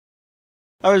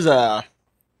I was,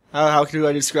 how do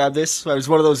I describe this? I was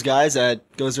one of those guys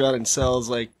that goes around and sells,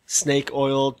 like, snake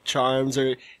oil charms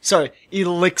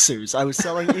elixirs. I was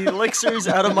selling elixirs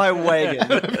out of my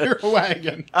wagon. Out of your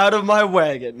wagon. Out of my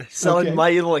wagon. Selling Okay. my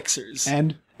elixirs.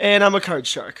 And I'm a card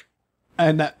shark.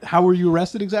 how were you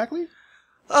arrested exactly?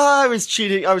 I was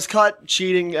cheating. I was caught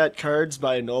cheating at cards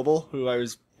by a noble who I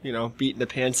was, beating the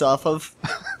pants off of.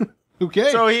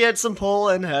 Okay. So he had some pull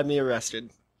and had me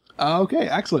arrested. Okay,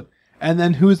 excellent. And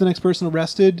then who is the next person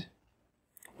arrested?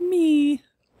 Me.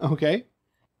 Okay.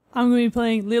 I'm going to be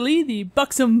playing Lily, the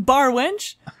buxom bar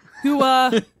wench, who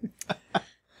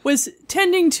was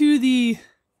tending to the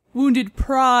wounded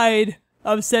pride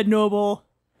of said noble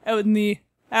out in the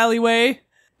alleyway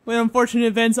when unfortunate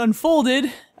events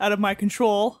unfolded out of my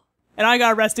control, and I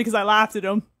got arrested because I laughed at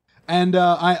him. And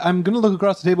I'm going to look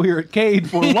across the table here at Cade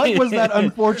for what was that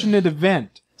unfortunate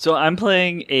event? So I'm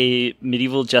playing a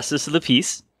medieval justice of the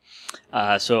peace.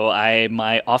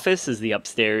 My office is the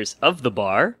upstairs of the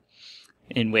bar,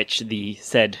 in which the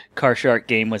said car shark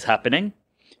game was happening,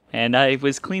 and I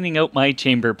was cleaning out my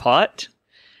chamber pot,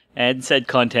 and said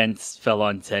contents fell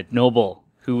on said noble,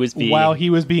 who was being... While he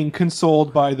was being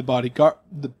consoled by the bodyguard...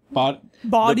 The buxom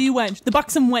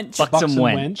wench. Buxom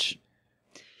wench.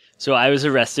 So I was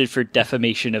arrested for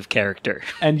defamation of character.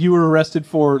 And you were arrested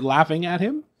for laughing at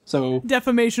him? So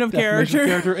Defamation of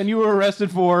character. And you were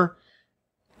arrested for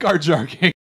card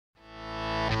sharking.